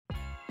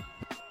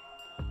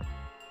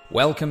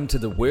Welcome to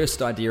the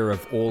worst idea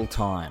of all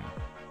time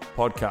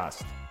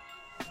podcast.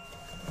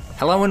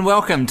 Hello and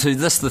welcome to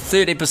the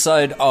third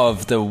episode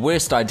of the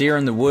worst idea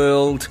in the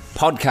world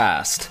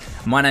podcast.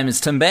 My name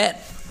is Tim Batt.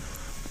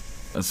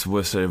 It's the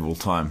worst idea of all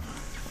time.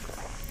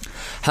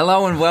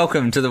 Hello and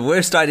welcome to the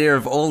worst idea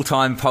of all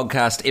time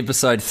podcast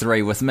episode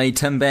 3 with me,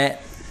 Tim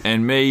Batt.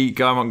 And me,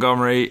 Guy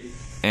Montgomery.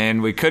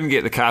 And we couldn't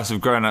get the cast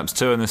of Grown Ups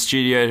 2 in the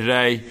studio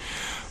today,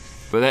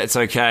 but that's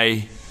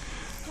okay.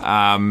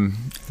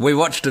 We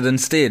watched it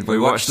instead. We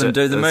watched them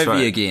do the movie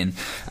right. again.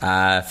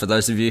 For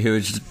those of you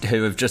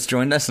who have just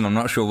joined us, and I'm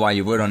not sure why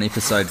you would on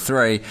episode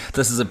 3,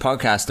 this is a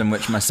podcast in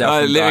which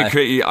myself and let Guy me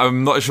correct you.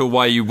 I'm not sure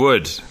why you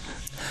would.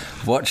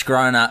 Watch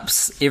Grown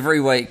Ups every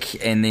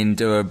week and then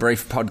do a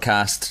brief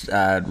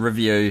podcast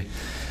review,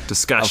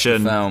 discussion,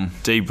 of the film.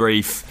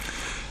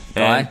 Debrief.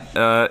 Guy?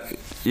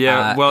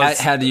 And,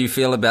 how do you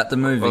feel about the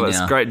movie now?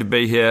 It's great to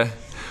be here.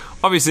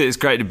 Obviously, it's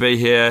great to be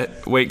here.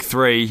 Week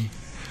 3.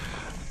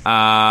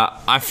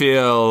 I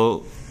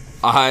feel.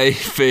 I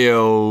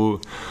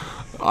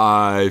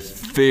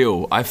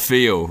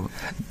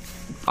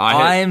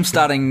am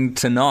starting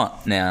to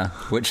not now,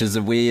 which is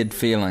a weird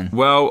feeling.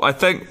 Well, I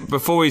think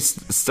before we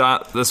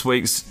start this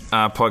week's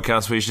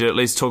podcast, we should at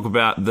least talk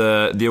about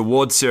the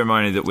award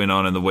ceremony that went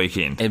on in the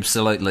weekend.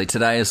 Absolutely.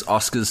 Today is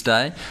Oscars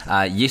Day.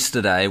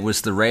 Yesterday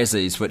was the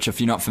Razzies, which,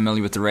 if you're not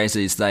familiar with the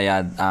Razzies, they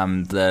are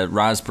the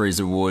Raspberries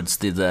Awards.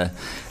 They're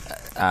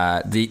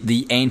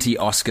the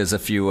anti-Oscars,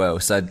 if you will.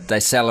 So they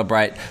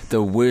celebrate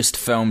the worst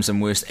films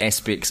and worst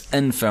aspects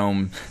in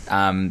film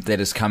that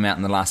has come out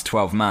in the last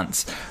 12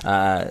 months.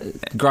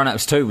 Grown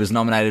Ups 2 was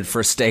nominated for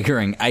a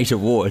staggering 8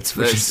 awards,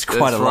 which is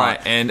quite a lot.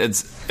 Right, and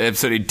it's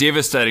absolutely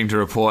devastating to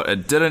report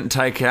it didn't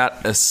take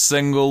out a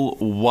single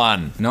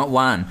one. Not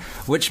one,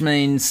 which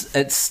means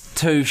it's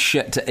too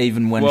shit to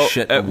even win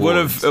shit awards.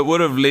 awards. It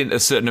would have lent a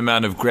certain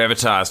amount of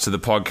gravitas to the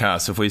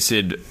podcast if we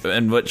said,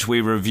 in which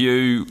we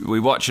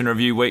watch and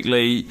review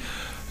weekly,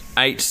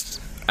 eight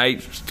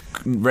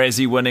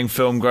Razzie winning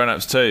film Grown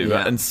Ups 2. Yeah.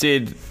 But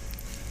instead, do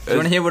you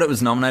want to hear what it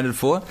was nominated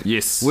for?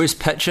 Yes. Worst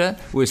picture,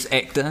 worst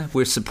actor,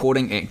 worst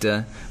supporting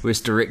actor,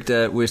 worst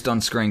director, worst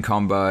on-screen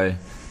combo.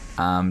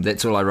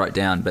 That's all I wrote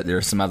down, but there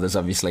are some others,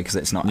 obviously, because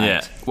that's not 8.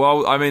 Yeah.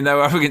 Well, I mean, they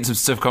were up against some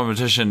stiff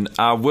competition.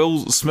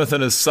 Will Smith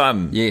and his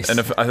son. Yes.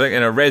 And I think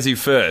in a Razzie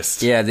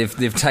first. Yeah,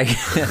 they've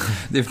taken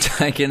they've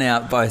taken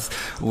out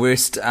both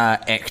worst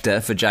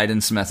actor for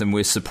Jaden Smith and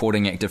worst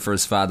supporting actor for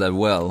his father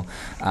Will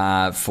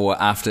for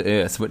After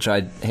Earth, which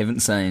I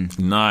haven't seen.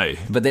 No.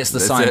 But that's the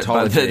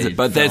Scientology.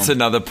 But that's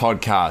another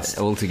podcast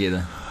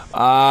altogether.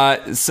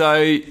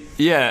 So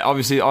yeah,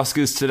 obviously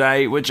Oscars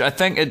today, which I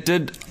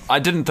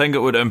didn't think it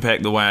would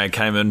impact the way I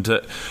came into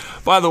it.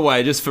 By the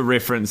way, just for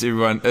reference,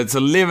 everyone, it's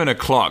 11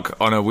 o'clock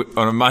on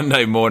a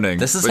Monday morning.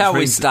 This is how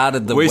we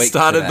started the week. We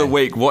started today. the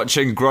week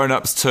watching Grown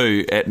Ups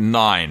 2 at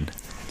 9.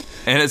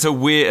 And it's a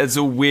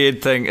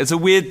weird thing. It's a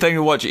weird thing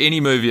to watch any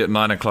movie at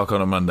 9 o'clock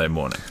on a Monday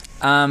morning.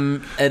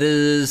 It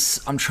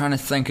is. I'm trying to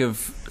think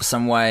of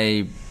some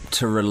way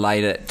to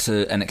relate it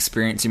to an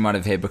experience you might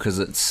have had, because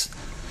it's.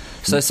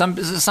 So some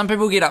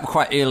people get up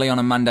quite early on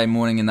a Monday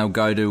morning and they'll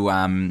go to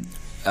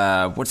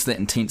what's that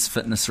intense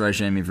fitness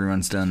regime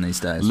everyone's doing these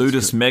days?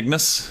 Ludus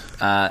Magnus?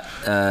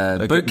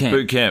 Boot camp.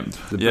 Boot camp.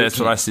 Yeah, that's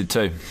what I said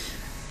too.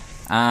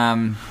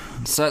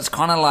 So it's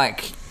kind of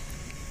like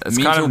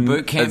mental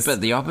boot camp, but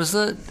the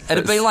opposite.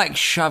 It'd be like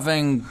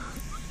shoving.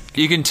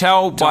 You can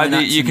tell by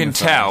the. You can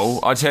tell.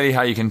 face. I'll tell you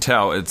how you can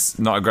tell. It's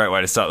not a great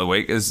way to start the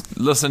week. Is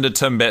listen to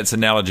Tim Batt's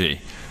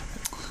analogy.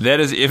 That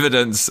is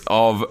evidence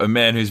of a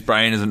man whose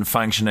brain isn't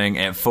functioning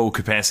at full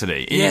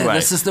capacity. Anyway, yeah,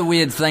 this is the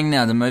weird thing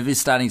now. The movie's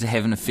starting to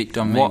have an effect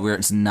on me where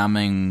it's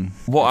numbing.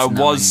 What I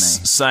was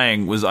me.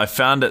 saying was I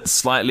found it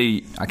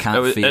slightly... I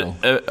can't feel.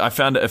 I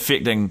found it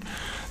affecting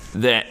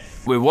that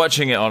we're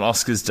watching it on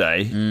Oscars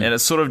Day, and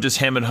it's sort of just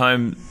hammered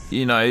home,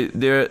 you know,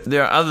 there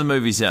are other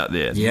movies out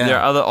there. Yeah. There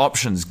are other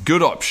options,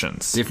 good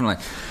options.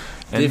 Definitely.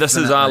 And this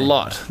is our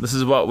lot. This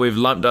is what we've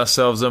lumped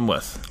ourselves in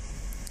with.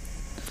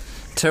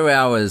 2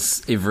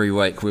 hours every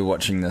week we're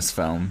watching this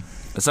film.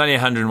 It's only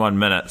 101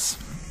 minutes,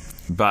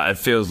 but it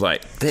feels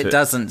like... That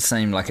doesn't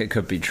seem like it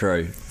could be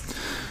true.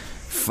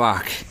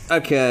 Fuck.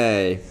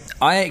 Okay.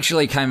 I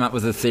actually came up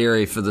with a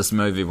theory for this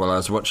movie while I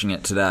was watching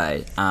it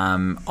today.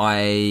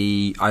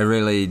 I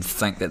really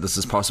think that this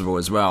is possible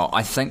as well.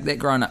 I think that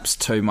Grown Ups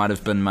 2 might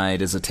have been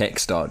made as a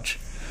tax dodge.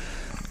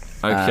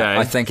 Okay.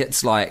 I think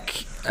it's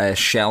like a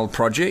shell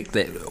project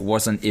that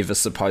wasn't ever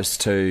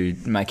supposed to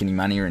make any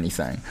money or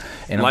anything.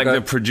 And like the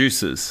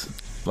producers.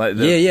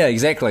 Yeah,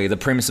 exactly. The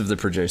premise of the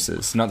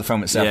producers, not the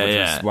film itself, which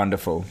is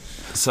wonderful.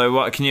 So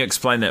what can you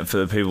explain that for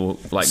the people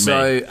like me?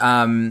 So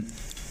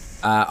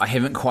I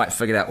haven't quite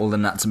figured out all the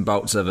nuts and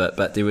bolts of it,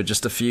 but there were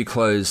just a few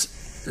clues.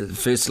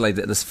 Firstly,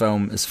 that this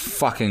film is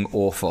fucking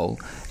awful.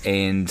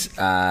 And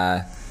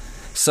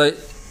so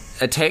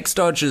A tax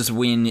dodge is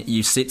when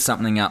you set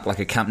something up like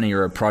a company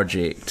or a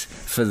project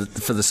for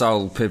the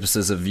sole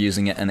purposes of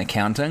using it in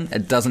accounting.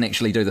 It doesn't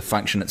actually do the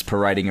function it's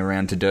parading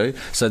around to do.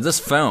 So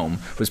this film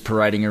was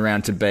parading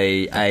around to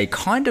be a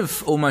kind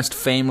of almost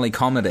family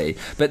comedy,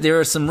 but there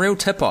are some real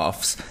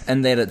tip-offs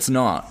in that it's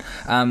not.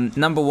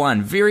 Number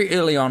one, very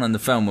early on in the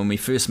film when we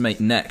first meet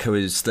Nick, who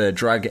is the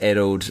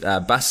drug-addled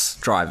bus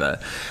driver,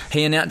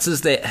 he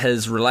announces that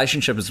his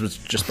relationship was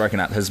just broken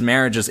up. His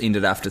marriage has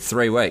ended after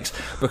 3 weeks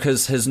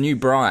because his new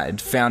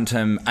bride found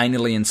him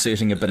anally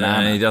inserting a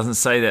banana. And he doesn't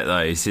say that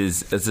though. He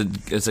says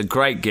it's a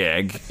great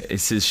gag. He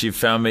says she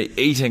found me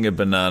eating a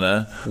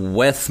banana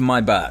with my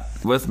butt.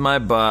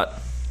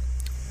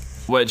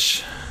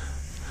 Which,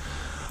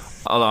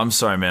 oh, I'm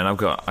sorry, man. I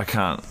got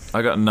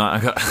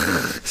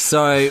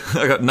So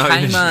no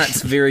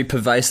Kmart's very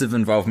pervasive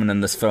involvement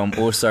in this film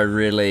also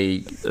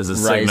really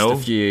raised a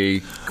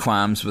few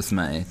qualms with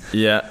me.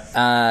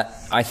 Yeah.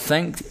 I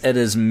think it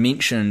is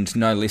mentioned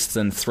no less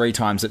than 3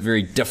 times at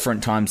very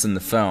different times in the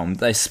film.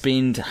 They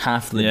spend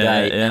half the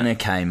day in a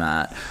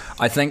Kmart.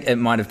 I think it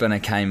might have been a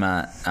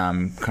Kmart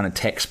kind of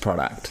tax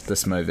product,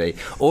 this movie.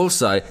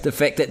 Also, the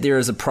fact that there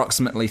is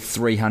approximately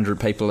 300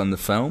 people in the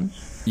film.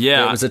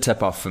 Yeah. That was a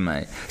tip-off for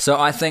me. So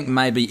I think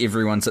maybe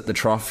everyone's at the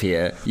trough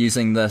here,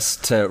 using this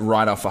to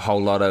write off a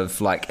whole lot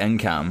of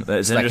income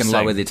so they can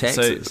lower their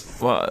taxes.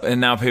 So, and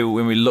now people,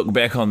 when we look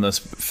back on this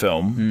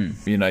film,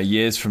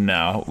 years from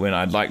now, when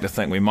I'd like to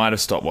think we might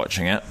have stopped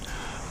watching it,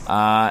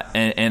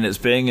 and it's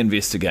being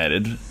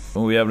investigated,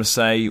 we'll be able to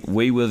say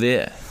we were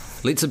there.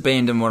 Let's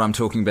abandon what I'm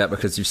talking about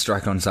because you've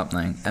struck on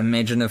something.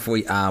 Imagine if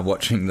we are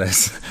watching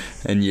this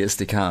in years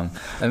to come.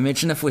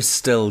 Imagine if we're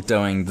still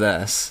doing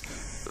this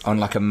on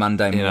a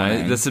Monday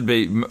morning. This would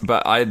be,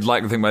 but I'd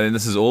like to think by then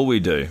this is all we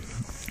do.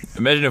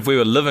 Imagine if we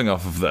were living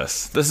off of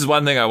this. This is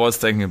one thing I was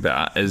thinking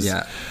about is,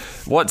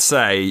 what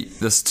say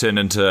this turned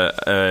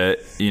into,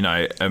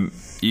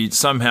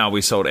 somehow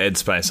we sold ad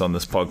space on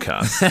this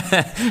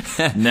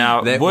podcast.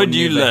 Now, would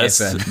you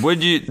list?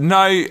 Would you? No,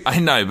 I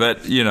know,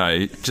 but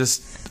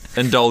just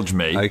indulge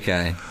me.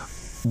 Okay.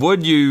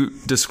 Would you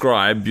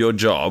describe your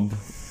job,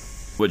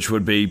 which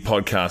would be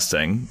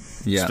podcasting?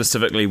 Yeah.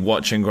 Specifically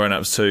watching Grown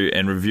Ups 2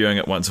 and reviewing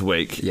it once a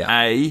week.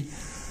 Yeah. A,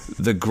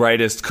 the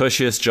greatest,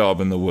 cushiest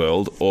job in the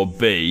world, or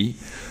B,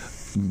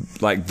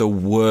 the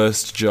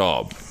worst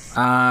job?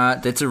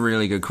 That's a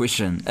really good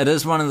question. It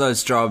is one of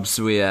those jobs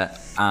where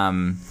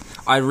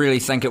I really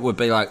think it would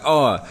be you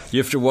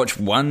have to watch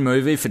one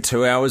movie for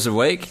 2 hours a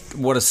week?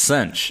 What a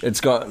cinch. It's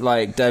got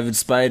David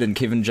Spade and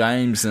Kevin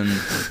James and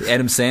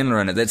Adam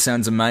Sandler in it. That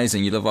sounds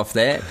amazing. You live off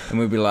that? And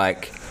we'd be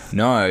like,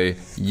 no,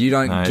 you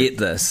don't get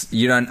this.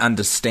 You don't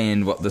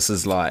understand what this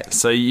is like.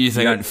 So you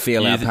don't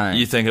feel our pain.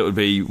 You think it would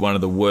be one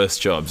of the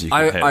worst jobs you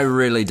could have? I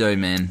really do,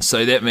 man.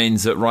 So that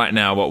means that right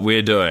now what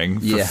we're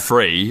doing for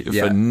free,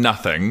 for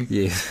nothing,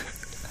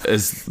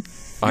 is...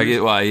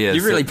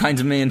 You really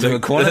painted me into a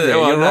corner there.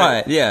 You're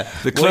right, yeah.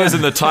 The clue's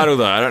in the title,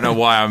 though. I don't know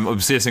why I'm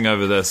obsessing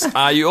over this.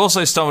 You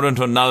also stumbled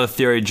into another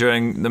theory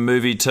during the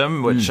movie,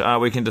 Tim, which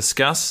we can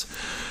discuss,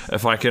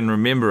 if I can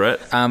remember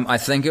it. I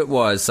think it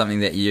was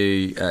something that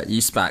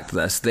you sparked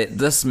that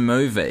this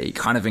movie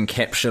kind of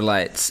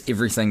encapsulates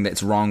everything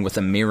that's wrong with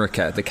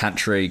America, the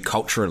country,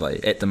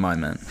 culturally at the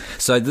moment.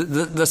 So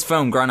this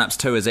film, Grown Ups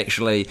 2, is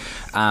actually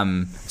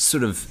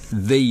sort of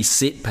the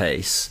set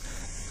piece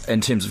in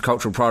terms of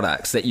cultural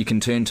products that you can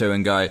turn to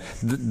and go,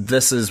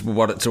 this is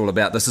what it's all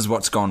about. This is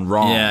what's gone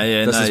wrong.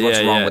 This is what's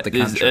wrong with the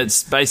country.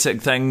 It's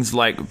basic things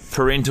like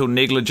parental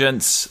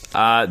negligence,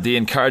 the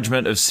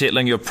encouragement of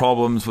settling your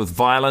problems with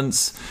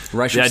violence,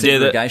 racial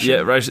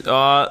segregation.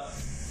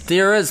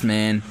 There is,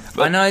 man.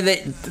 I know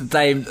that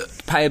they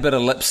pay a bit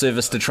of lip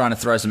service to trying to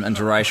throw some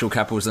interracial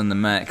couples in the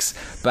mix,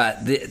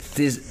 but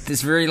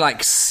there's very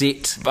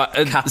set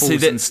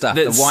couples and stuff.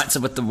 The whites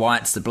are with the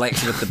whites, the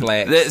blacks are with the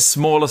blacks. That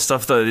smaller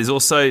stuff, though. There's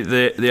also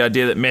the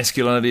idea that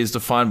masculinity is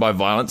defined by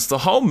violence. The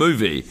whole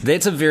movie.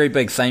 That's a very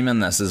big theme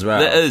in this as well.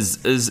 That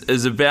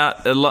is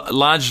about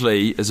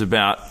largely is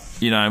about.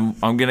 I'm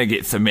going to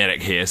get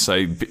thematic here,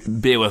 so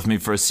bear with me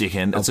for a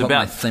second. It's about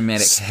my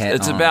thematic hat.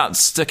 It's about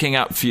sticking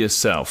up for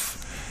yourself.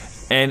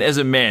 And as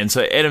a man,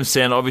 so Adam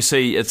Sandler,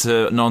 obviously it's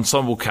an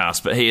ensemble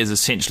cast, but he is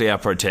essentially our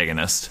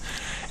protagonist.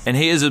 And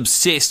he is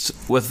obsessed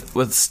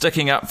with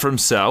sticking up for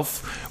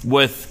himself,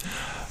 with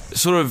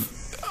sort of,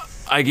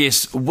 I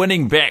guess,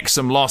 winning back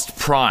some lost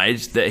pride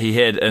that he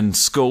had in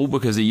school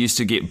because he used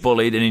to get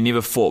bullied and he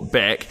never fought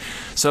back.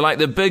 So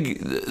the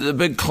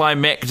big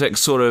climactic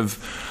sort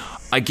of,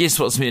 I guess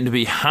what's meant to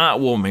be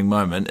heartwarming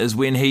moment is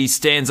when he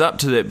stands up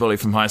to that bully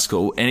from high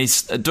school and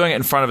he's doing it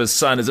in front of his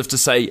son as if to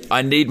say,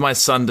 I need my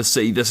son to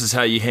see this is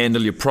how you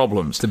handle your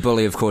problems. The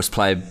bully, of course,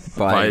 played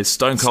by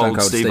Stone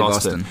Cold Steve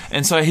Austin.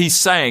 And so he's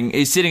setting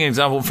an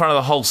example in front of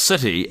the whole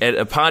city at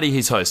a party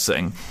he's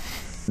hosting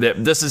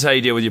that this is how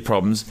you deal with your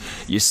problems.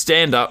 You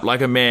stand up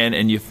like a man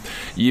and you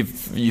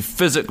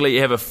physically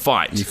have a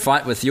fight. You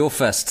fight with your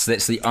fists.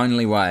 That's the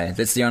only way.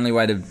 That's the only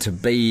way to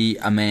be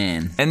a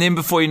man. And then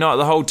before you know it,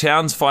 the whole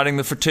town's fighting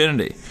the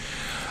fraternity.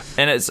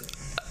 And it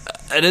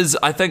is,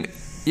 I think,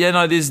 Yeah,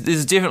 no, there's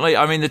definitely.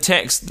 I mean, the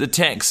tax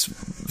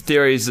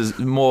theories is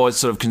more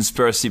sort of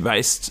conspiracy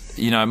based.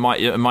 You know,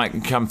 it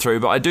might come through,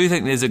 but I do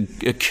think there's a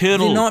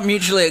kernel. They're not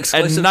mutually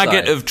exclusive. A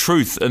nugget though. of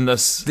truth in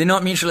this. They're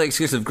not mutually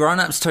exclusive. Grown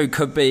Ups 2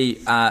 could be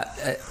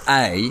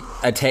A,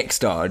 a tax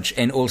dodge,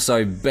 and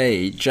also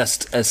B,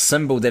 just a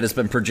symbol that has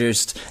been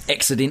produced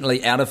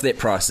accidentally out of that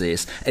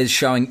process is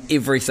showing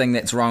everything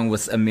that's wrong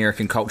with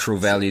American cultural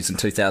values in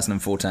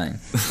 2014.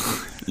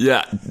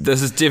 Yeah,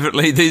 these are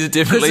definitely.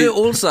 Because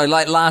also,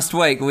 like last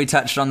week, we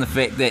touched on the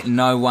fact that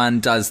no one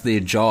does their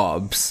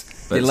jobs.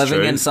 They're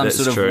living in some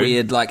sort of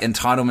weird like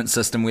entitlement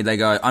system where they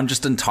go, I'm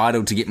just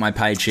entitled to get my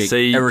paycheck,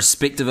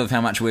 irrespective of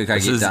how much work I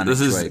get done each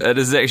week. It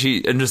is actually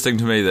interesting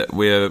to me that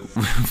we're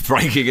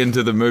breaking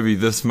into the movie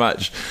this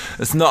much.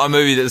 It's not a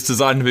movie that's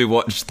designed to be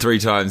watched 3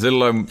 times, let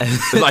alone...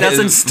 It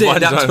doesn't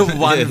stand up to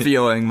one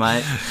viewing,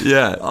 mate.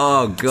 Yeah.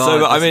 Oh, God.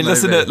 So, I mean,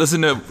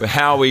 listen to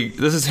how we...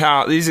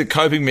 these are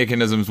coping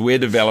mechanisms we're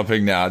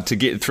developing now to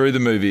get through the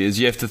movie, is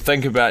you have to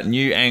think about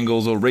new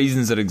angles or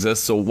reasons it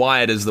exists or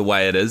why it is the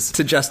way it is.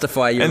 To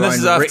justify your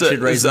own... This is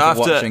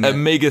after a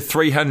meager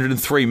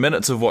 303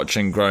 minutes of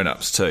watching Grown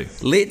Ups 2.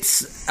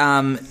 Let's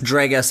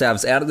drag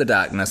ourselves out of the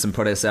darkness and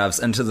put ourselves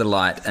into the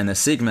light in a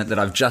segment that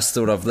I've just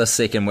thought of this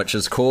second, which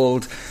is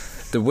called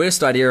The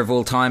Worst Idea of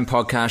All Time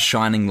Podcast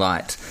Shining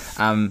Light.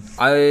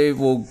 I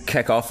will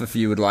kick off if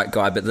you would like,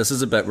 Guy, but this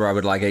is a bit where I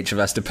would like each of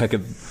us to pick a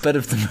bit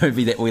of the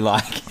movie that we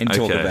like and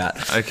talk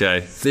about.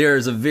 Okay. There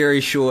is a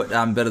very short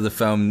bit of the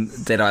film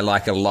that I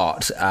like a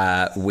lot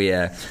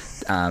where...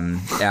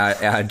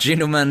 our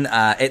gentlemen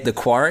are at the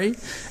quarry,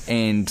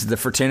 and the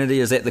fraternity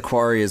is at the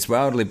quarry as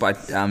well, led by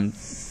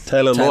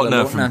Taylor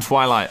Lautner from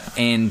Twilight.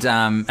 And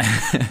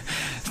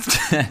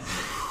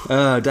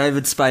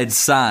David Spade's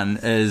son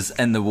is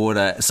in the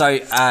water. So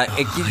yeah,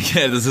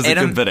 this is a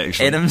good bit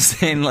actually. Adam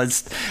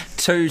Sandler's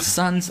 2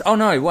 sons. Oh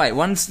no, wait,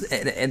 one's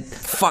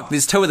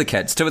there's 2 of the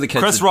kids.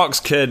 Chris Rock's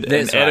kid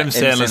and Adam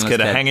Sandler's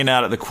kid are hanging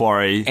out at the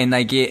quarry, and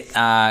they get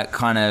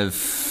kind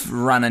of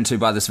run into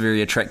by this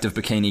very attractive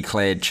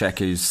bikini-clad chick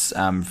who's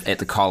at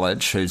the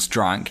college, who's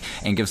drunk,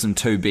 and gives them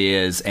 2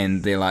 beers,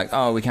 and they're like,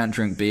 "Oh, we can't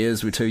drink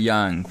beers, we're too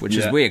young," which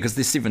is weird because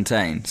they're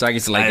 17. So I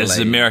guess legally, it's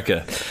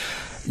America.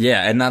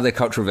 Yeah, another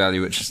cultural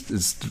value, which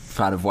is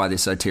part of why they're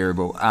so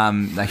terrible.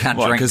 They can't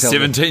drink because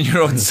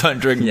 17-year-olds don't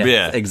drink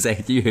beer.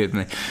 Exactly, you heard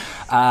me.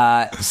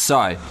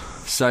 So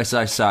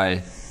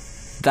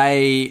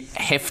they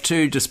have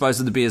to dispose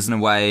of the beers in a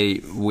way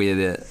where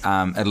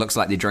it looks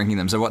like they're drinking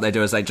them. So what they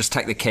do is they just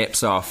take the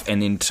caps off and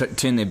then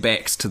turn their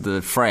backs to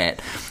the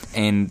frat,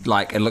 and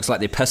like it looks like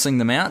they're pissing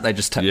them out. They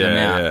just tip them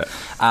out.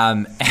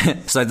 Yeah.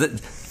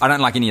 I don't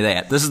like any of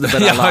that. This is the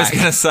bit I like. I was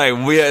going to say,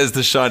 where is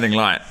the shining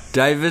light?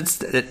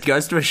 It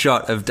goes to a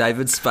shot of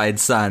David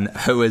Spade's son,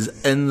 who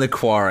is in the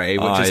quarry,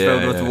 which is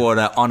filled with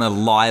water, on a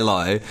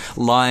lilo,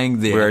 lying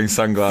there. Wearing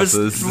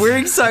sunglasses.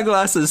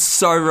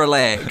 So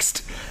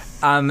relaxed.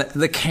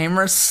 The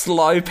camera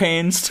slow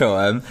pans to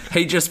him.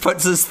 He just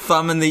puts his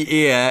thumb in the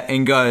air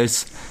and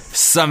goes,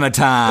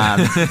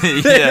 "Summertime."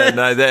 Yeah,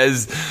 no, that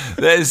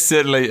is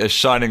certainly a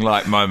shining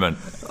light moment.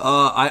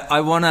 Oh,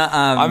 I want to...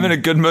 I'm in a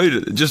good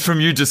mood. Just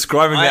from you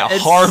describing that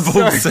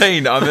horrible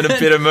scene, I'm in a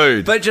better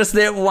mood. But just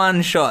that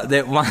one shot,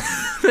 that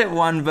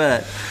one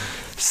bit.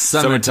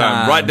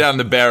 Summertime. Right down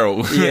the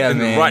barrel. Yeah,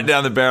 man. Right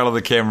down the barrel of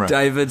the camera.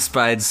 David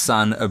Spade's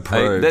son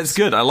approves. Hey, that's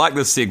good. I like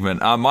this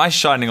segment. My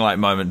shining light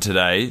moment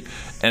today,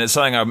 and it's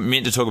something I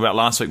meant to talk about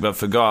last week but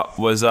forgot,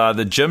 was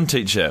the gym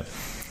teacher.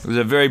 It was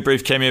a very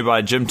brief cameo by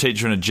a gym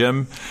teacher in a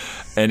gym.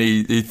 And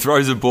he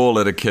throws a ball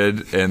at a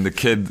kid, and the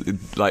kid,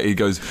 like, he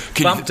goes...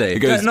 Bumpty. He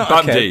goes, no,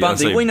 Bumpty.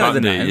 Bumpty. We know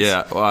the names.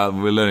 Yeah, well,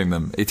 we're learning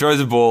them. He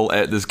throws a ball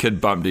at this kid,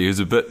 Bumpty, who's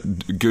a bit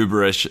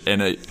gooberish,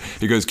 and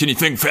he goes, "Can you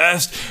think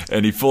fast?"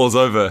 And he falls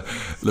over.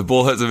 The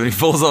ball hits him, and he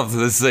falls off to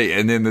the seat.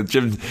 And then the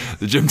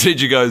gym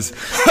teacher goes,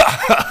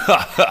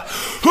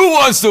 "Who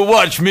wants to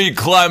watch me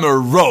climb a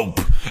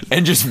rope?"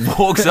 And just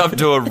walks up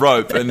to a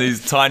rope in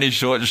these tiny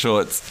short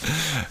shorts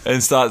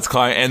and starts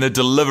climbing. And the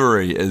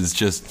delivery is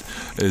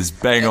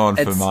bang on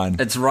for mine.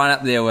 It's right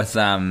up there with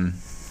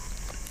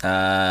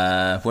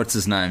what's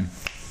his name?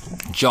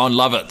 John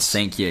Lovitz.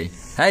 Thank you.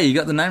 Hey, you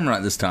got the name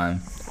right this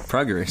time.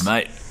 Progress,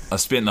 mate. I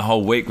spent the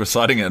whole week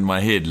reciting it in my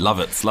head.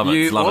 Lovitz.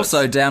 You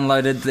also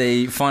downloaded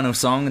the final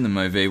song in the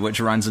movie, which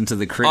runs into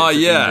the credits. Oh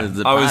yeah, at the end of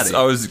the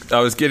party. I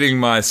was getting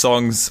my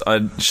songs. I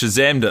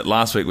Shazammed it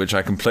last week, which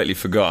I completely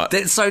forgot.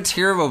 That's so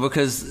terrible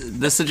because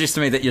this suggests to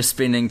me that you're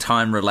spending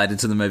time related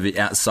to the movie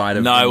outside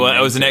of. No, well,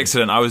 it was an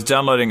accident. I was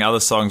downloading other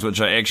songs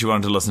which I actually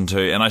wanted to listen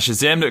to, and I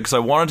Shazammed it because I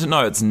wanted to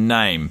know its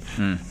name,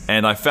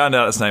 and I found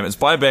out its name. It's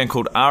by a band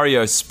called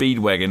REO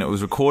Speedwagon. It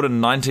was recorded in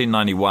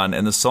 1991,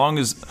 and the song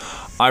is,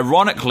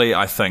 ironically,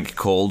 I think,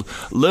 called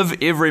 "Live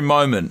Every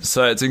Moment."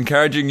 So it's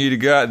encouraging you to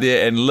go out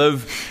there and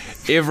live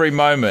every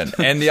moment.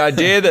 And the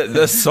idea that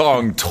this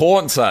song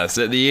taunts us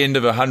at the end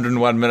of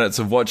 101 minutes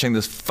of watching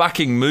this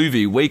fucking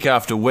movie week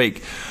after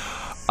week,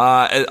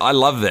 I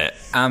love that.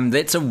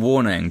 That's a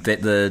warning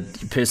that the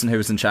person who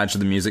was in charge of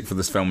the music for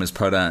this film has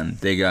put in.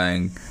 They're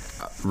going,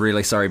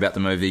 really sorry about the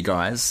movie,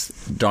 guys.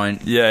 Don't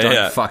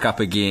fuck up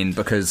again,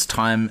 because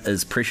time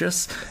is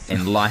precious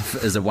and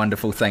life is a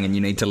wonderful thing, and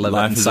you need to live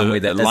it in some way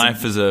that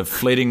life is a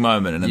fleeting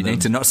moment, and you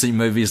need to not see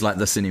movies like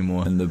this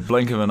anymore. In the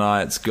blink of an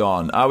eye, it's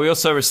gone. We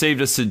also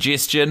received a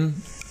suggestion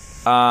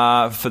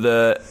for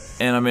the,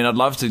 and I mean, I'd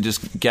love to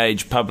just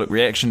gauge public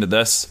reaction to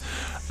this,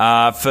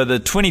 for the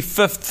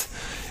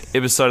 25th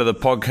episode of the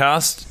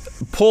podcast.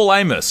 Paul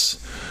Amos,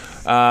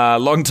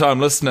 long-time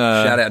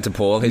listener. Shout out to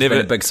Paul. He's been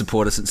a big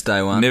supporter since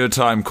day one.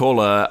 Never-time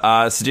caller.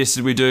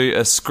 Suggested we do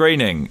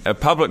a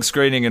public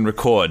screening and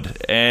record.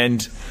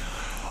 And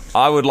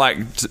I would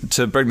like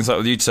to bring this up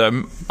with you,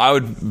 Tim. I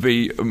would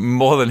be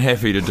more than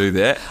happy to do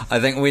that.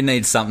 I think we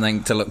need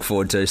something to look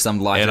forward to,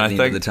 some light at the end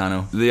of the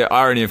tunnel. The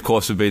irony, of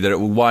course, would be that it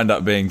will wind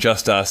up being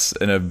just us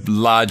in a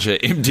larger,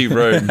 empty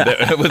room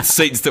with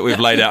seats that we've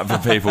laid out for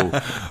people.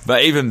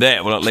 But even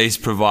that will at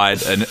least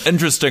provide an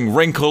interesting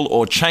wrinkle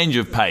or change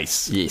of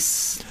pace.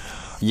 Yes.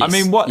 I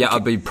mean, what? Yeah,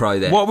 I'd be pro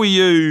that. What were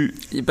you?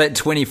 But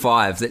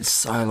 25, that's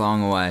so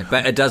long away.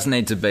 But it does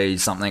need to be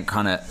something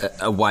kind of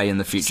away in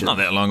the future. It's not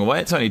that long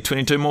away. It's only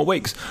 22 more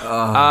weeks.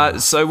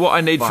 So what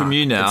I need from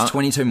you now... It's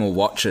 22 more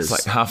watches.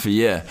 It's like half a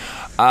year.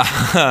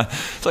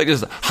 It's like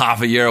just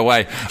half a year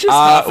away. Just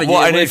half a year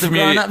what I need from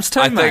you, grown-ups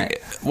too, I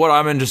think what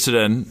I'm interested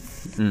in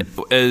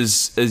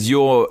is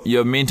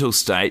your mental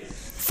state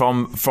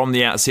from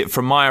the outset,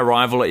 from my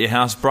arrival at your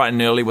house bright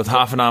and early with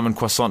half an almond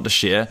croissant to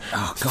share,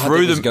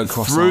 through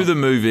the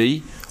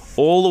movie,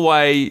 all the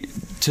way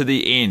to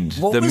the end,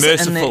 the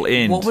merciful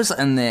end. What was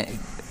in that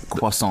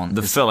croissant?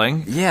 The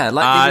filling. Yeah,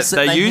 like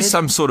they use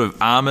some sort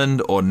of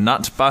almond or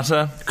nut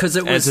butter. Because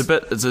it was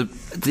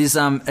there's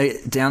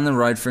down the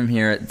road from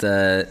here at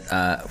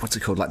the what's it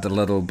called, like the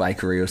Little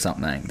Bakery or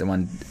something, the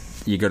one.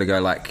 You got to go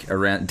like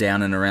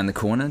down and around the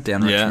corner,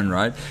 down Richmond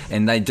Road,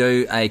 and they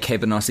do a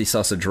cabanossi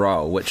sausage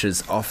roll, which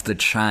is off the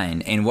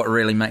chain. And what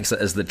really makes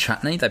it is the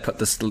chutney. They put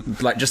this,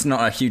 like, just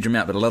not a huge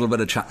amount, but a little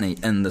bit of chutney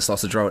in the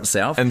sausage roll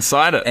itself,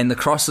 inside it. And the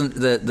croissant,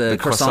 the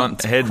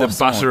croissant had the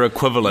butter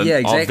equivalent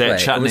of that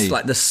chutney. It was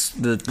like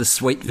the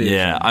sweet version.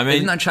 Yeah, I mean,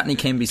 even though chutney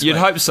can be sweet, you'd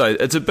hope so.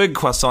 It's a big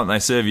croissant they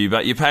serve you,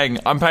 but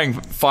I'm paying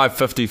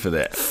 $5.50 for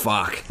that.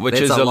 Fuck, which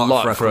is a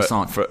lot for a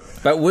croissant.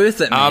 But worth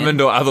it, man.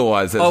 Almond or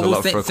otherwise, that's a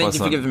lot for a croissant. Thank you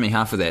for giving me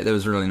half of that. That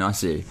was really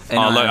nice of you.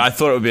 And look, I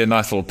thought it would be a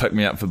nice little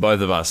pick-me-up for both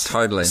of us.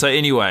 Totally. So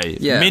anyway,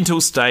 mental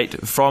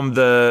state from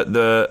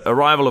the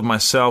arrival of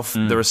myself,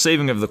 the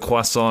receiving of the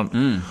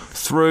croissant,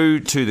 through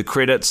to the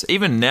credits,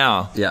 even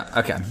now. Yeah,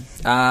 okay.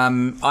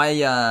 I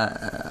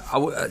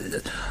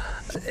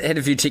had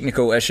a few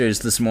technical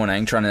issues this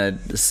morning trying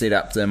to set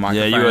up the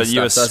microphone. Yeah,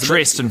 you were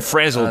stressed and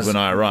frazzled when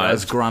I arrived. I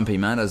was grumpy,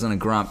 man. I was in a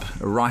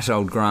right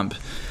old grump.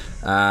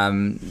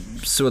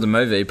 Saw the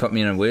movie, put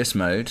me in a worse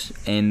mood,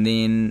 and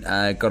then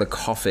got a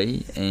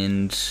coffee.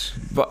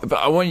 But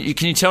I want you.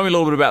 Can you tell me a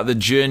little bit about the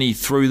journey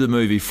through the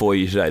movie for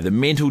you today? The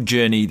mental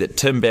journey that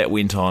Tim Batt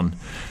went on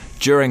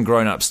during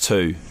Grown Ups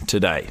 2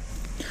 today.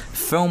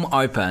 Film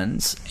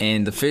opens,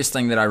 and the first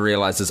thing that I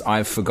realise is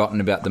I've forgotten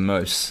about the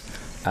moose,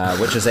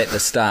 which is at the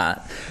start.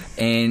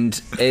 And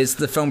as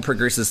the film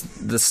progresses,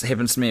 this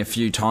happens to me a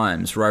few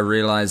times where I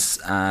realise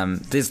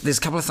there's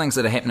a couple of things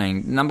that are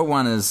happening. Number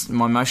one is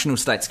my emotional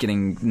state's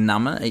getting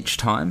number each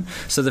time.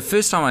 So the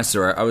first time I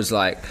saw it, I was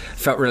like,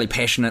 felt really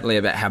passionately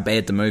about how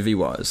bad the movie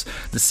was.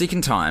 The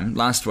second time,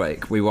 last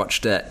week, we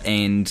watched it,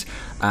 and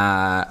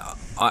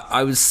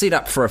I was set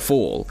up for a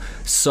fall,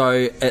 so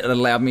it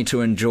allowed me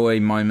to enjoy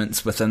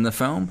moments within the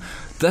film.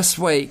 This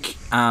week,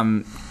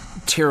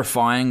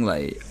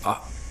 terrifyingly,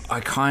 I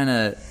kind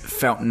of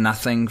felt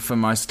nothing for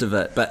most of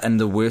it, but in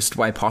the worst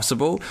way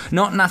possible.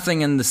 Not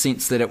nothing in the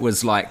sense that it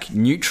was like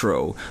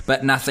neutral,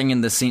 but nothing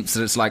in the sense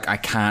that it's like I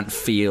can't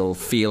feel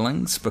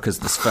feelings because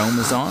this film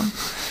is on.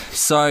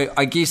 So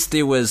I guess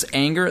there was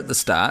anger at the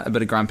start, a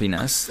bit of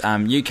grumpiness.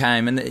 You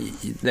came, and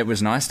that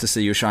was nice to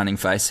see your shining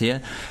face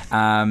here.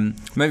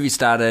 Movie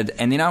started,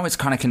 and then I was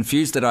kind of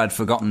confused that I'd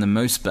forgotten the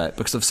moose bit,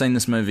 because I've seen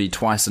this movie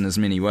twice in as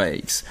many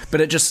weeks.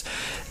 But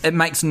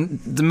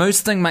the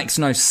moose thing makes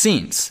no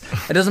sense.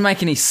 It doesn't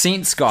make any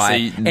sense, guy.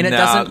 And it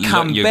doesn't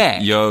come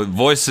back. Your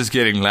voice is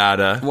getting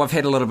louder. Well, I've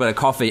had a little bit of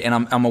coffee, and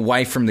I'm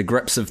away from the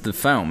grips of the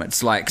film.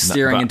 It's like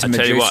staring into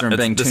Medusa and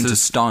being turned to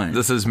stone.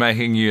 This is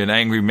making you an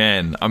angry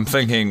man. I'm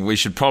thinking we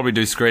should probably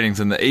do screenings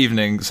in the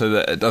evening so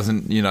that it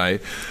doesn't,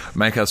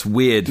 make us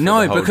weird for the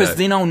whole because day.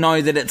 then I'll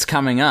know that it's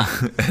coming up.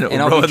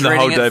 And I'll be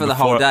dreading it for the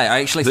whole day.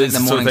 I actually think the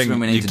morning's when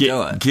we need to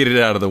do it. Get it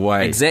out of the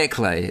way.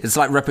 Exactly. It's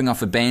like ripping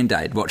off a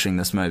Band-Aid watching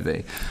this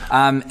movie.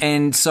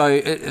 And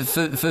so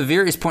for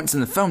various points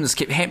in the film, this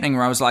kept happening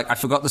where I was like, I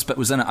forgot this bit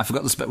was in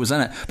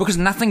it. Because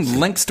nothing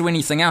links to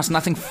anything else.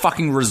 Nothing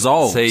fucking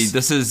resolves. See,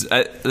 this is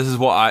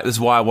why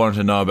I wanted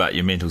to know about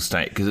your mental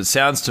state, because it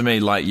sounds to me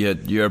like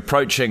you're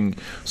approaching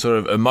sort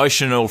of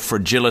emotional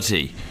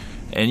fragility,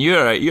 and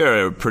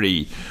you're a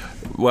pretty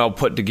well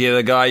put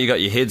together guy. You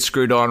got your head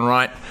screwed on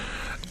right.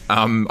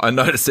 I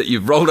noticed that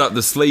you've rolled up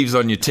the sleeves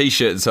on your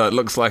t-shirt, so it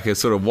looks like a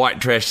sort of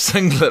white trash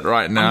singlet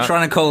right now. I'm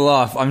trying to cool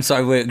off. I'm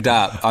so worked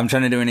up. I'm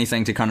trying to do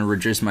anything to kind of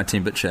reduce my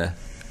temperature.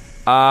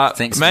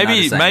 Thanks for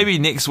noticing. Maybe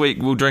next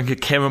week we'll drink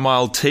a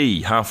chamomile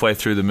tea halfway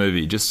through the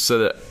movie, just so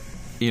that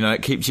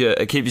it keeps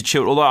you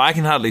chilled. Although I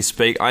can hardly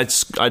speak, I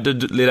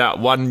did let out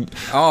one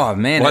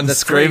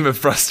scream of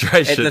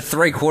frustration at the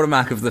 3/4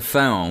 mark of the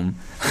film.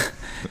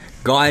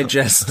 Guy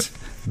just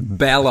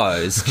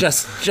bellows,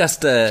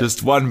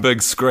 just one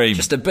big scream,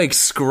 just a big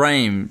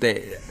scream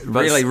that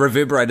really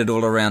reverberated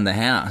all around the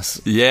house.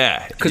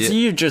 Yeah, because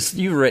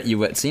you were at your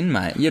wits' end,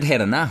 mate. You'd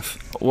had enough.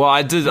 Well,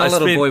 I did. My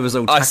little boy was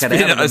all tuckered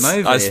out of the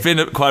movie. I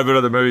spent quite a bit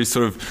of the movie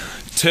sort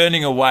of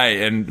turning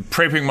away and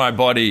prepping my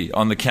body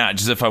on the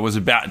couch as if I was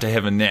about to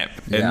have a nap,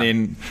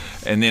 and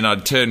then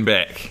I'd turn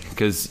back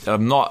because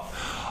I'm not.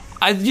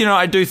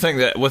 I do think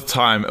that with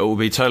time it will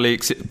be totally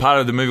part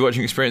of the movie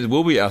watching experience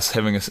will be us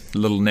having a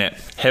little nap,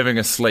 having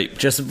a sleep,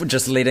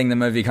 just letting the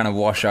movie kind of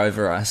wash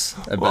over us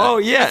a bit. Oh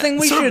yeah, I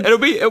think we should.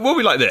 It will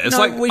be like that. It's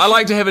I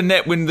like to have a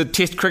nap when the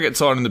Test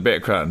cricket's on in the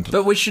background.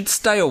 But we should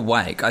stay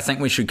awake. I think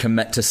we should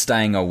commit to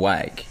staying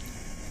awake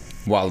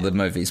while the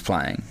movie's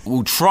playing.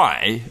 We'll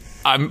try.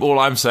 All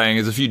I'm saying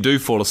is if you do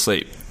fall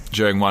asleep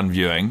during one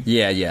viewing,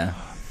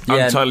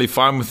 I'm totally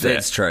fine with that.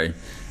 That's true.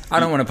 I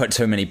don't want to put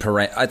too many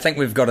I think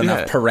we've got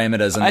enough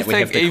parameters, and that we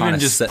have to kind of sit. I think even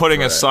just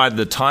putting aside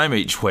the time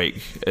each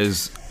week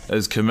is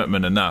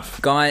commitment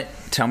enough. Guy,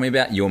 tell me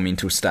about your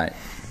mental state.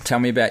 Tell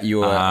me about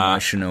your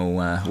emotional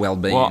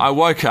well-being. Well, I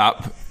woke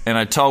up and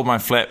I told my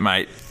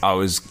flatmate I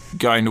was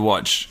going to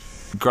watch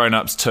Grown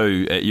Ups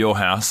 2 at your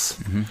house,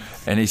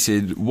 and he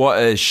said,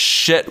 "What a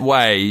shit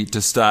way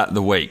to start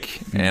the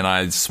week." And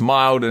I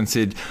smiled and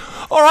said,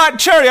 "All right,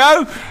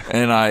 cheerio."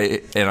 And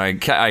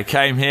I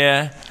came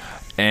here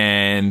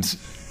and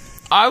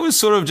I was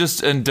sort of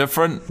just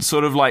indifferent,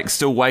 sort of like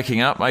still waking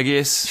up, I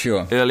guess.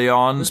 Sure. Early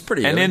on. It was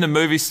pretty and early. Then the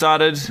movie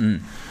started.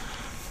 And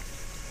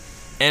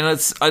I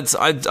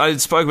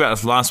spoke about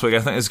this last week. I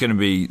think it's going to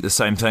be the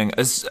same thing.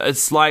 It's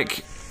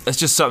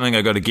just something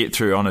I got to get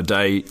through on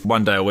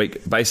one day a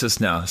week basis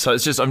now. So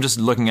I'm just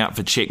looking out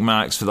for check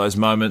marks for those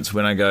moments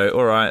when I go,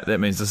 all right, that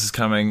means this is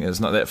coming. It's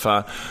not that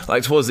far.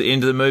 Like towards the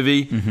end of the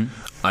movie,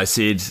 I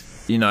said,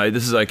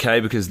 this is okay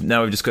because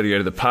now we've just got to go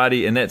to the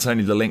party, and that's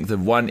only the length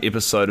of one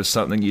episode of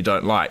something you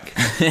don't like.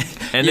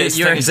 And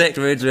your exact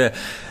words were,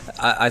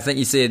 I think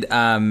you said,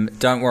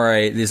 don't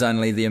worry, there's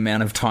only the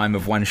amount of time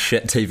of one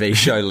shit TV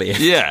show left.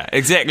 Yeah,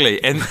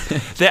 exactly. And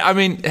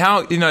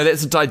how,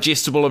 that's a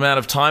digestible amount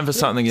of time for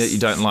something that you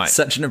don't like.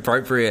 Such an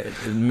appropriate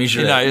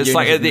measure. It's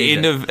like at the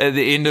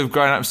end of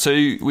Grown Ups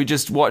 2, we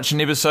just watch an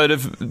episode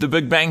of The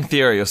Big Bang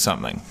Theory or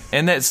something.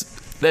 And that's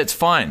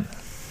fine.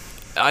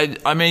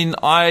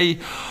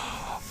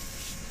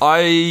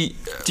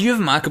 Do you have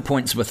marker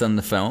points within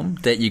the film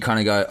that you kind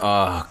of go,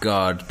 oh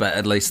god, but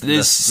at least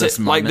this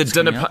like moment's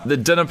the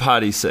dinner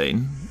party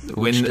scene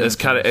when it's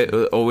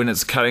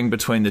cutting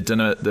between the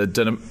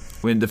dinner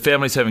when the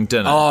family's having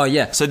dinner. Oh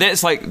yeah. So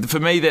that's like, for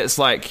me, that's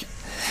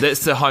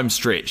the home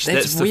stretch.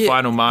 That's the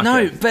final marker.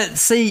 No, but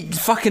see,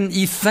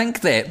 you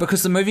think that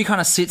because the movie kind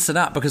of sets it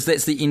up because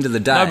that's the end of the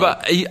day. No,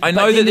 but I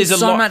know that there's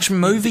so much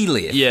movie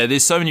left. Yeah,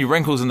 there's so many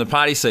wrinkles in the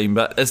party scene,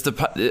 but it's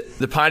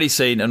the party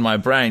scene in my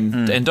brain.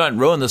 And don't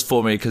ruin this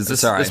for me because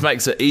this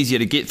makes it easier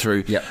to get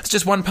through. Yep. It's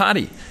just one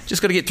party.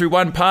 Just got to get through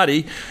one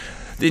party.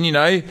 Then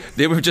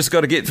then we've just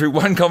got to get through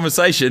one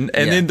conversation,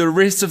 and then the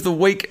rest of the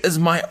week is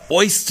my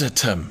oyster,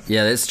 Tim.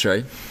 Yeah, that's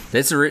true.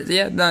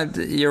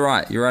 You're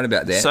right. You're right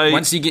about that. So,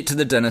 once you get to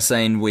the dinner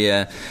scene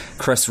where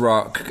Chris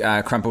Rock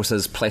crumples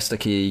his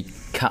plasticky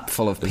cup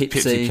full of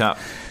Pepsi cup.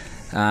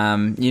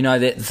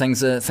 That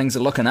things are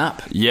looking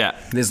up. Yeah,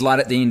 there's light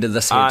at the end of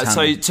this tunnel.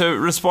 So to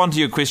respond to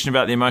your question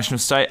about the emotional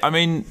state, I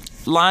mean,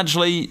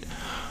 largely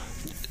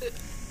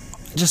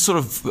just sort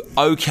of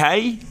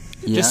okay.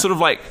 Yeah. Just sort of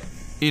like,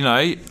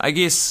 I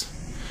guess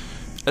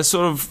it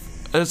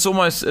is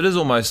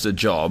almost a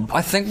job.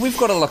 I think we've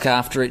got to look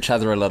after each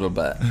other a little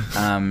bit.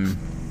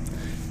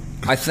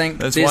 I think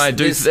that's why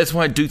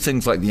I do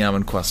things like the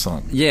almond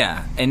croissant.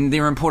 Yeah, and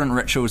there are important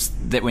rituals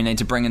that we need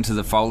to bring into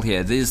the fold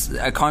here. There's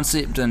a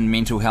concept in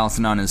mental health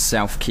known as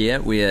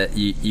self-care, where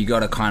you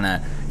got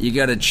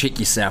to check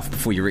yourself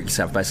before you wreck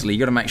yourself. Basically, you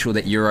got to make sure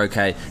that you're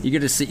okay. You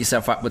got to set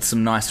yourself up with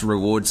some nice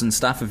rewards and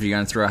stuff if you're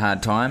going through a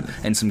hard time,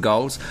 and some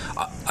goals.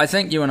 I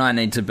think you and I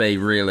need to be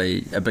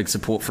really a big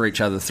support for each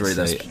other through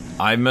this.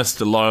 I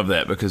missed a lot of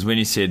that because when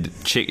you said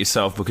check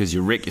yourself because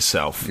you wreck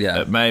yourself,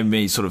 it made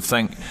me sort of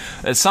think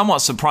it's somewhat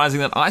surprising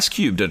that Ice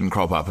Cube didn't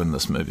crop up in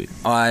this movie.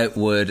 I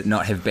would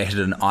not have batted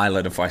an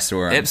eyelid if I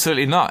saw him.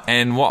 Absolutely not.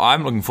 And what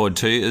I'm looking forward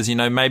to is,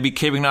 maybe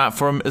keeping an eye out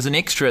for him as an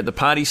extra at the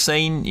party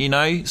scene,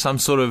 some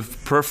sort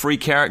of periphery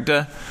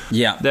character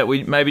that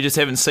we maybe just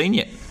haven't seen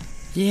yet.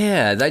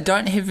 Yeah, they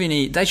don't have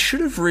any. They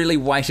should have really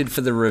waited for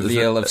the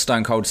reveal of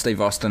Stone Cold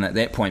Steve Austin at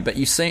that point. But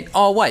you see,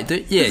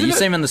 you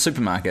see him in the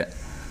supermarket.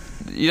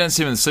 You don't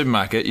see him in the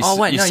supermarket. You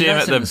see him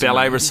at the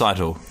ballet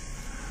recital.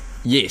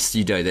 Yes,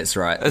 you do. That's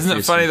right. Isn't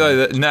it funny though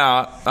that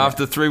now,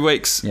 after 3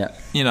 weeks, Yeah.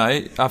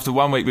 after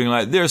 1 week being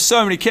like, there are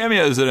so many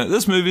cameos in it.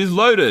 This movie is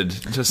loaded.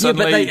 So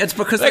suddenly, it's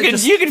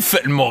because you can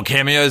fit in more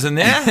cameos in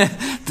there.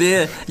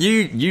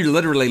 You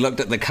literally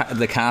looked at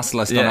the cast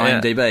list on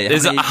IMDb.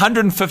 There's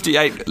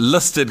 158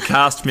 listed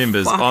cast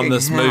members on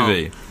this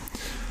movie.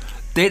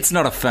 That's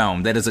not a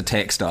film. That is a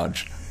tax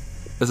dodge.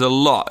 There's a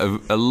lot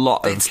of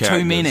characters. That's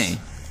too many.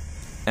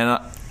 And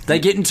they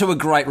get into a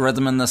great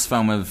rhythm in this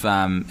film of,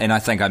 and I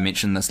think I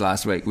mentioned this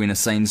last week, when a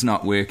scene's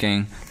not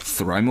working,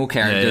 throw more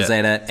characters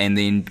at it, and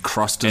then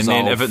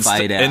cross-dissolve,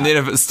 fade out. And then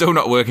if it's still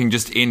not working,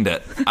 just end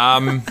it.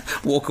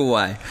 Walk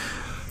away.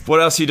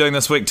 What else are you doing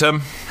this week,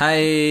 Tim?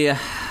 Hey,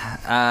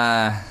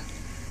 I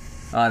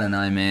don't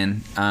know,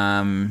 man.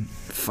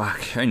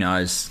 Who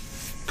knows?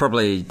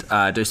 Probably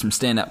do some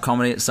stand-up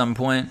comedy at some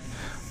point.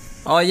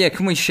 Oh, yeah,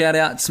 can we shout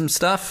out some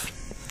stuff?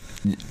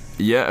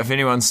 Yeah, if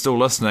anyone's still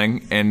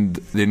listening and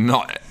they're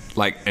not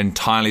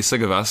entirely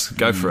sick of us,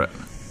 go for it.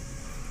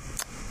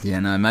 Yeah,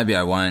 no, maybe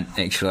I won't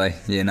actually.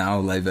 Yeah, no,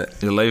 I'll leave it.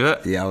 You'll leave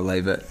it? Yeah, I'll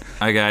leave it.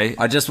 Okay.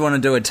 I just want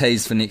to do a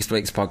tease for next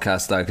week's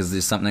podcast though, because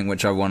there's something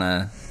which I want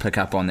to pick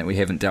up on that we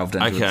haven't delved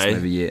into this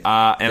movie yet.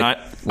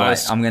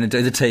 I'm going to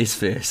do the tease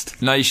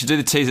first. No, you should do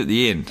the tease at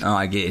the end. Oh,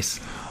 I guess.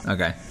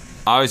 Okay.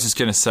 I was just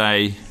going to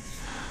say.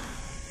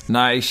 No,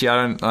 actually,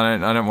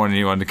 I don't want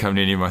anyone to come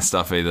to any of my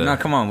stuff either. No,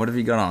 come on. What have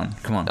you got on?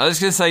 Come on. I was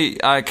going to say,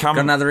 got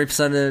another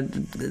episode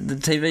of the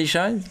TV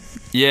show?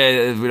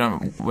 Yeah,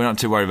 we're not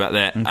too worried about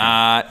that.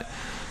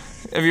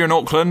 Okay. If you're in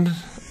Auckland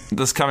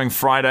this coming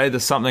Friday, the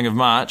something of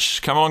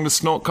March, come along to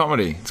Snort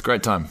Comedy. It's a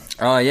great time.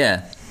 Oh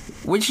yeah,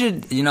 we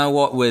should. You know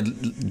what?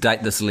 We'd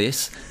date this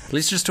less.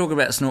 Let's just talk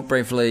about Snort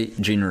briefly,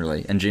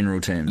 generally, in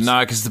general terms. No,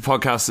 because the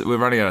podcast we're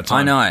running out of time.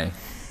 I know,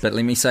 but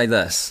let me say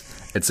this.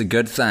 It's a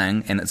good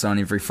thing, and it's on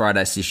every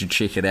Friday, so you should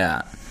check it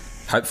out.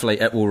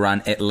 Hopefully it will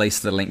run at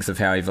least the length of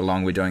however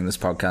long we're doing this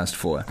podcast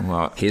for.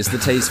 Well, here's the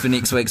tease for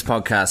next week's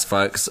podcast,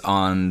 folks,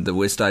 on the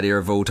worst idea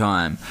of all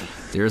time.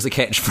 There is a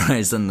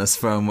catchphrase in this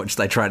film which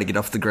they try to get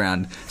off the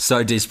ground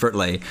so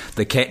desperately.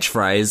 The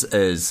catchphrase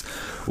is,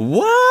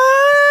 "What?"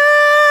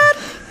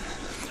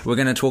 We're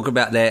going to talk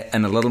about that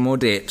in a little more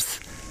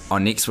depth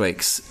on next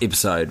week's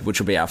episode, which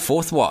will be our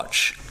fourth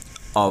watch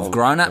of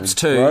Grown Ups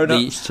 2,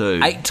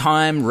 the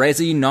 8-time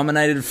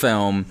Razzie-nominated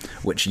film,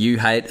 which you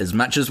hate as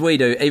much as we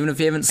do, even if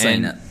you haven't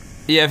seen it.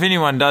 Yeah, if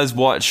anyone does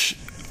watch...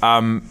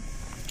 and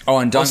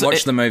don't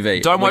watch the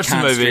movie. Don't watch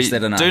the movie.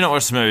 Do not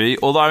watch the movie.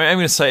 Although I am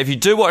going to say, if you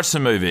do watch the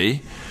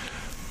movie,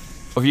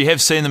 or if you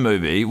have seen the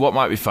movie, what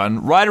might be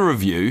fun, write a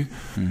review,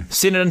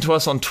 send it in to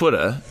us on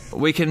Twitter.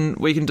 We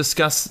can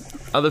discuss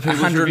other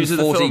people's reviews of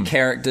the film. 140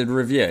 character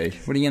review.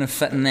 What are you going to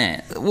fit in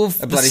that? Well,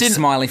 a bloody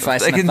smiley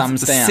face and a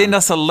thumbs down. Send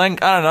us a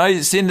link. I don't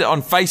know. Send it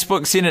on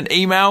Facebook. Send an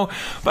email.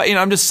 But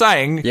I'm just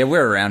saying. Yeah,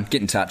 we're around. Get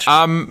in touch.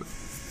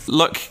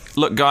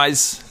 Look,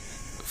 guys.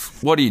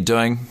 What are you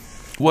doing?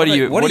 What are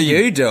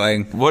you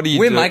doing?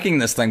 We're making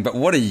this thing, but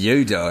what are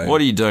you doing? What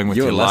are you doing with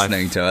your life? You're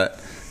listening to it.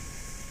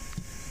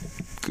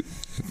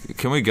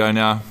 Can we go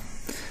now?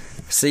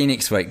 See you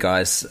next week,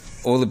 guys.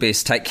 All the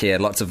best. Take care.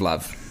 Lots of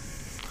love.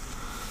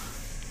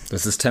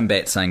 This is Tim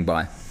Batt saying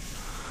bye.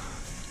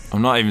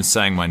 I'm not even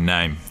saying my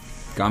name.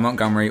 Guy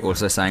Montgomery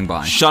also saying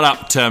bye. Shut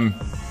up, Tim.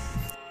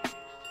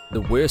 The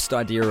worst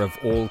idea of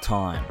all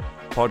time.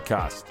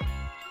 Podcast.